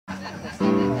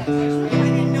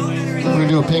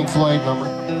a Pink Floyd number.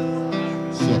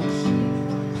 6.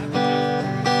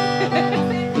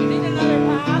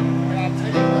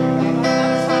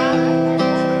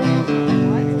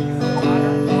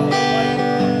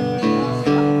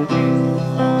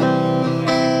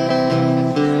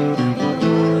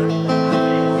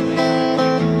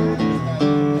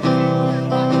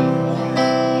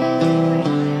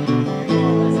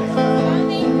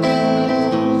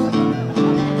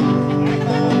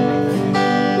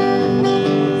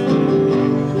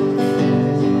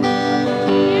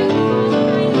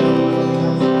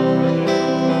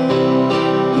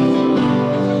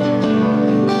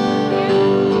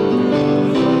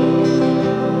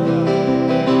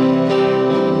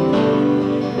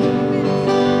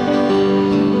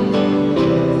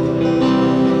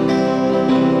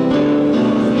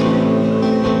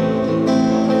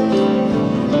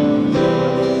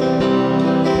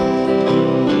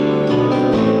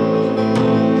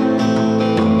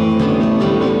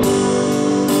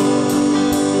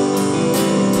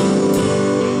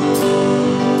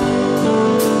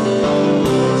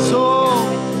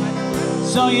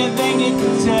 So you think you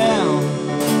can tell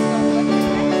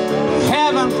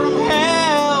heaven from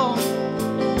hell,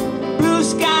 blue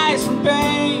skies from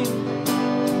pain?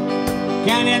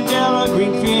 Can you tell a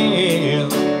green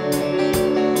field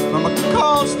from a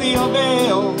cold steel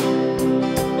veil,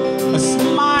 a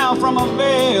smile from a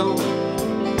veil?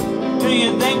 Do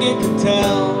you think you can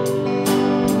tell?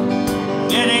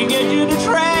 Did it get you to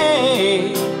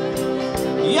trade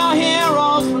your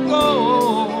heroes for gold?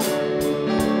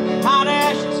 Hot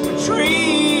ashes for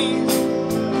trees,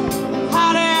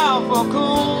 hot air for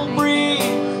cool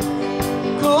breeze,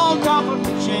 cold comfort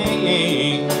for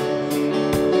change.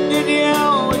 Did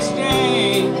you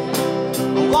exchange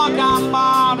a walk on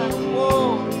modern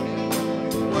wood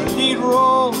for a lead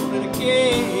role in a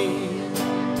cage?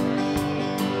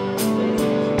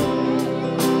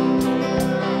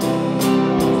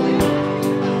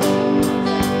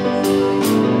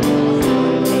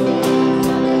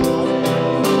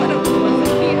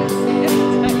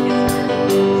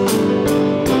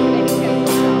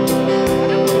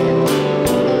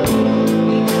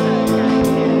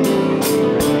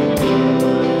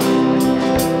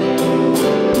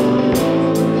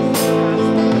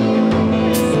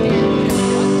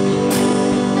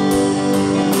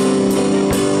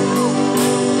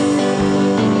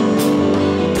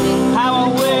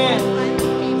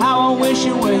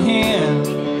 You were here.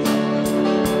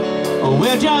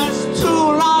 We're just two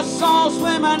lost souls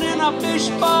swimming in a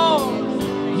fishbowl,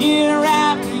 year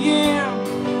after year,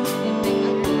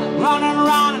 running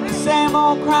around in the same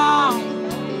old crowd.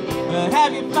 But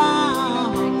have you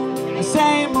found the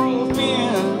same old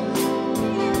fears?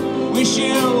 Wish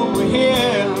you were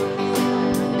here.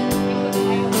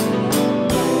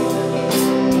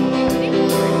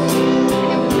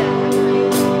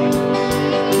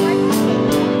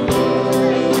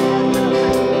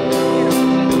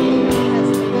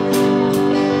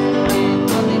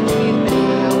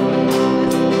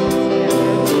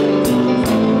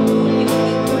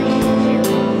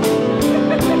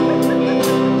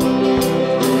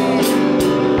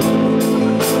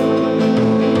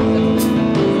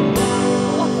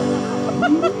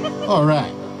 All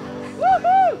right.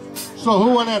 So who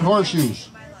won that horseshoes?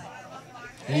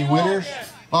 Any winners?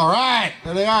 All right,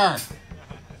 there they are.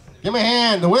 Give me a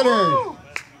hand, the winners.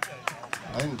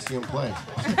 I didn't see them play.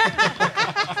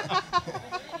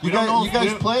 You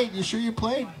guys played? You sure you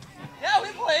played? Yeah, we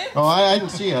played. Oh, I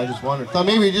didn't see it. I just wondered. Thought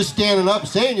maybe you're just standing up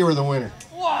saying you were the winner.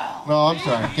 Wow. No, I'm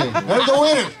sorry. Okay, there's the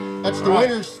winner. That's the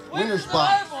winner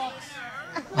spot.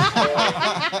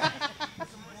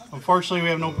 Unfortunately, we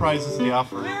have no prizes to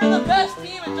offer. We were the best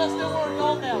team, it just didn't work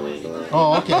out that way.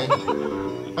 Oh, okay.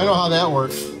 I know how that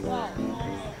works. Wow.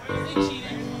 They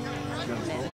cheated.